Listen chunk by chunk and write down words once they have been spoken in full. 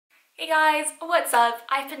Hey guys, what's up?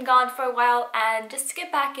 I've been gone for a while, and just to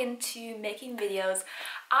get back into making videos,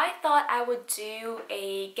 I thought I would do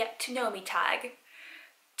a get to know me tag.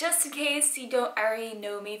 Just in case you don't already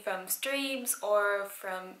know me from streams or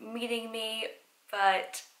from meeting me,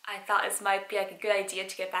 but I thought this might be like a good idea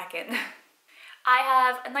to get back in. I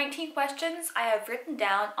have 19 questions I have written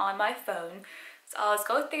down on my phone, so I'll just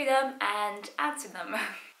go through them and answer them.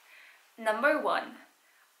 Number 1.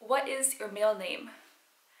 What is your middle name?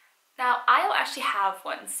 Now, I don't actually have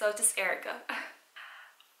one, so it's just Erika.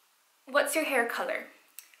 What's your hair color?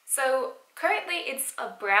 So currently it's a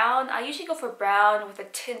brown. I usually go for brown with a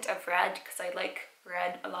tint of red because I like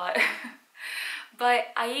red a lot. But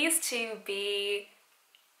I used to be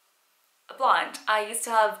a blonde. I used to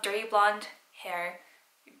have dirty blonde hair.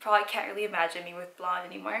 You probably can't really imagine me with blonde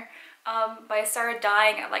anymore. But I started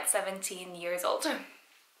dyeing at like 17 years old.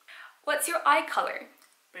 What's your eye color?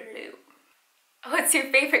 Blue. What's your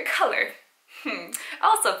favorite color?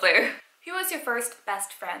 Also blue. Who was your first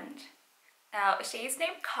best friend? Now, she's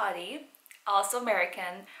named Cody, also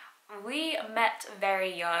American. We met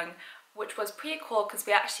very young, which was pretty cool because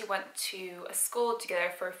we actually went to a school together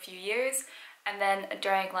for a few years, and then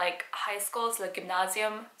during like high school, so the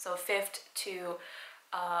gymnasium, so 5th to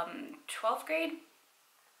 12th grade,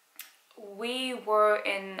 we were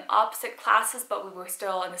in opposite classes, but we were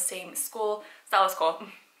still in the same school, so that was cool.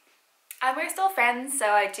 And we're still friends,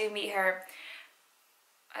 so I do meet her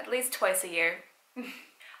at least twice a year.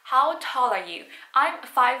 How tall are you? I'm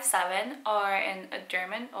 5'7", or in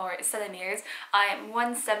German, or centimeters, I'm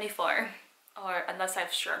 174, or unless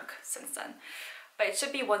I've shrunk since then. But it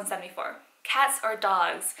should be 174. Cats or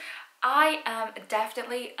dogs? I am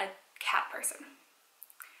definitely a cat person.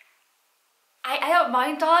 I don't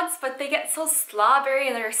mind dogs, but they get so slobbery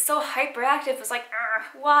and they're so hyperactive. It's like,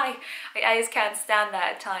 why? I just can't stand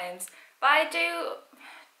that at times. But I do,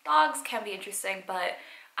 dogs can be interesting, but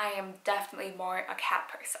I am definitely more a cat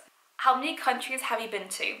person. How many countries have you been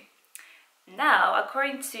to? Now,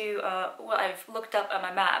 according to what I've looked up on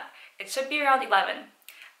my map, it should be around 11.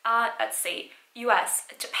 Let's see, US,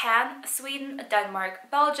 Japan, Sweden,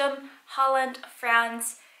 Denmark, Belgium, Holland,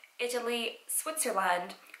 France, Italy,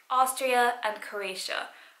 Switzerland, Austria, and Croatia.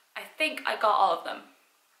 I think I got all of them.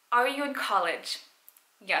 Are you in college?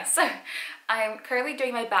 Yes, I'm currently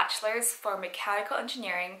doing my bachelor's for mechanical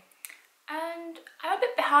engineering, and I'm a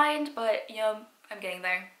bit behind, but you know, I'm getting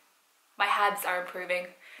there. My habits are improving,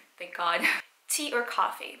 thank God. Tea or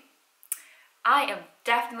coffee? I am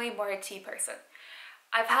definitely more a tea person.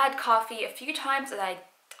 I've had coffee a few times and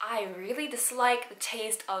I really dislike the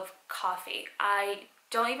taste of coffee. I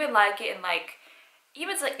don't even like it in like,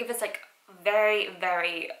 even if it's like very,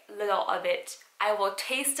 very little of it, I will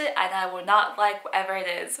taste it and I will not like whatever it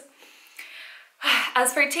is.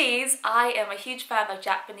 As for teas, I am a huge fan of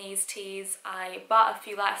Japanese teas. I bought a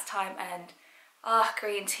few last time, and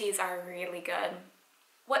green teas are really good.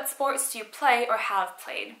 What sports do you play or have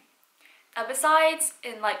played? Now, besides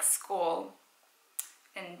in like school,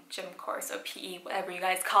 in gym course or PE, whatever you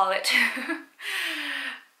guys call it,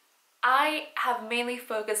 I have mainly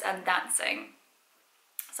focused on dancing.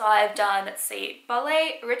 So I've done, let's see,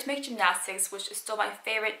 ballet, rhythmic gymnastics, which is still my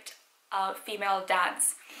favorite female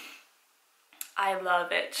dance. I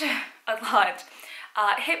love it a lot.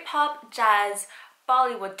 Hip-hop, jazz,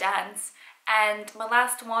 Bollywood dance, and my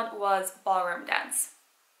last one was ballroom dance,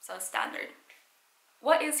 so standard.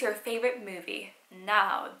 What is your favorite movie?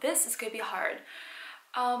 Now, this is gonna be hard.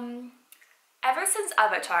 Ever since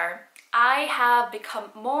Avatar, I have become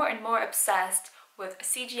more and more obsessed with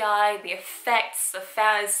CGI, the effects, the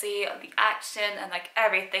fantasy, the action, and like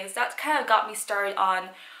everything. So that kind of got me started on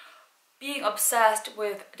being obsessed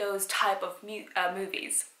with those type of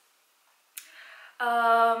movies.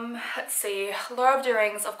 Let's see, Lord of the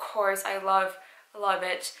Rings, of course, I love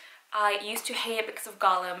it. I used to hate it because of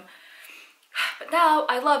Gollum, but now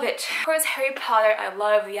I love it. Of course, Harry Potter, I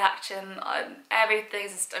love the action, everything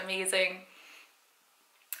is just amazing.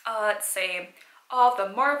 Let's see, all the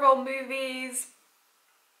Marvel movies,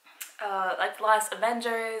 like the last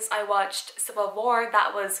Avengers, I watched Civil War,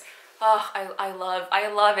 that was, I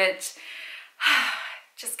love it.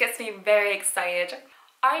 Just gets me very excited.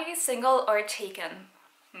 Are you single or taken?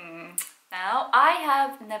 Now, I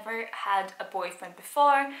have never had a boyfriend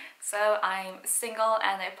before, so I'm single,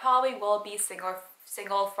 and I probably will be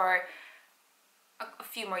single for a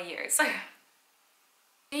few more years.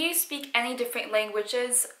 Do you speak any different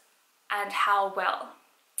languages, and how well?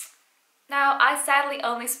 Now, I sadly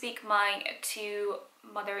only speak my two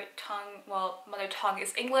mother tongue, well, mother tongue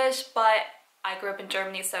is English, but I grew up in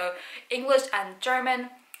Germany, so English and German.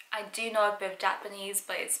 I do know a bit of Japanese,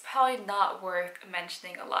 but it's probably not worth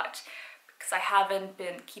mentioning a lot because I haven't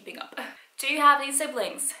been keeping up. Do you have any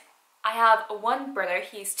siblings? I have one brother.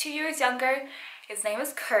 He's 2 years younger. His name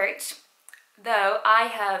is Kurt. Though I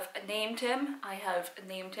have named him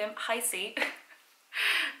Heisey.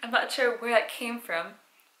 I'm not sure where that came from.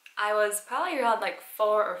 I was probably around like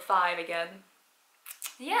 4 or 5 again.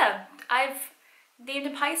 Yeah, I've named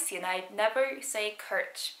him Heisey and I never say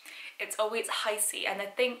Kurt. It's always Heisey, and I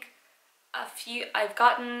think I've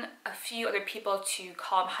gotten a few other people to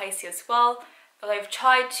call him Heisey as well, but I've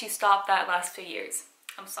tried to stop that last few years.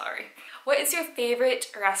 I'm sorry. What is your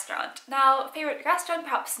favorite restaurant? Now, favorite restaurant,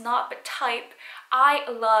 perhaps not, but type. I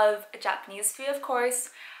love Japanese food, of course.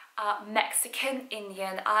 Mexican,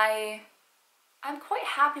 Indian. I'm quite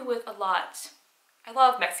happy with a lot. I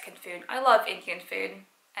love Mexican food. I love Indian food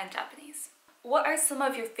and Japanese. What are some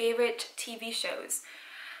of your favorite TV shows?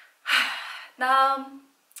 Now,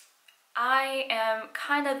 I am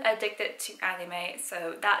kind of addicted to anime,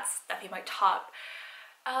 so that's definitely my top.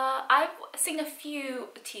 I've seen a few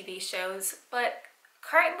TV shows, but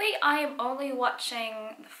currently I am only watching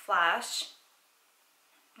The Flash.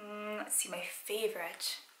 Let's see, my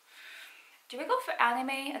favorite. Do we go for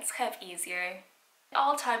anime? It's kind of easier.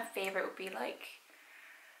 All-time favorite would be like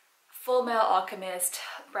Full Metal Alchemist,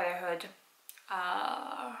 Brotherhood,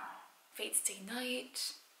 Fate Stay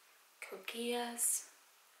Night, Code Geass.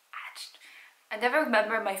 I never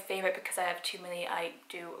remember my favorite because I have too many I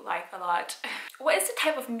do like a lot. What is the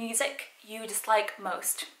type of music you dislike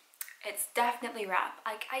most? It's definitely rap.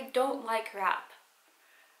 I don't like rap.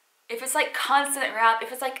 If it's like constant rap,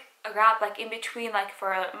 if it's like a rap like in between like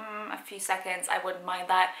for a few seconds, I wouldn't mind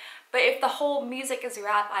that. But if the whole music is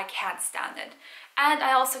rap, I can't stand it. And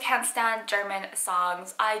I also can't stand German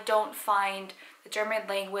songs. I don't find the German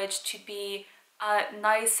language to be a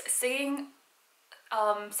nice singing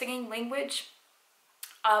language.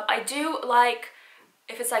 I do like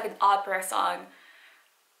if it's like an opera song,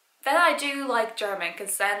 then I do like German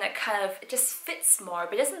because then it just fits more,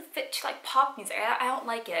 but it doesn't fit to like pop music. I don't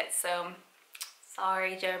like it, so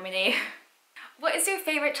sorry Germany. What is your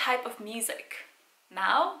favorite type of music?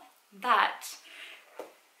 Now the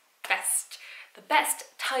best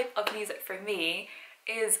type of music for me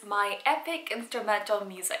is my epic instrumental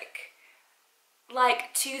music.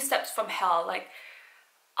 Like 2 Steps from Hell, like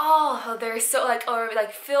oh, they're so like, or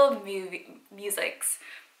like film musics.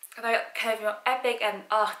 And they're kind of, you know, epic, and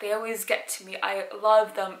oh, they always get to me. I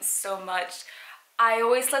love them so much. I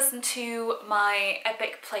always listen to my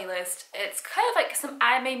epic playlist. It's kind of like some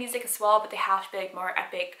anime music as well, but they have to be like more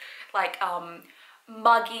epic, like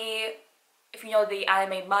Muggy. If you know the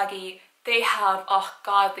anime Muggy, they have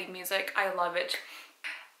godly music. I love it.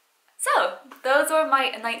 So those were my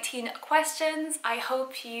 19 questions. I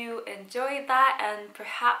hope you enjoyed that and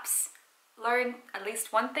perhaps learned at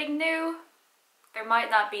least one thing new. There might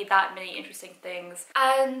not be that many interesting things.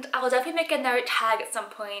 And I'll definitely make another tag at some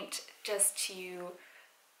point just to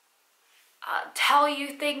tell you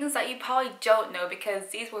things that you probably don't know, because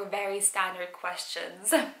these were very standard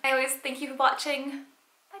questions. Anyways, thank you for watching.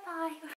 Bye bye.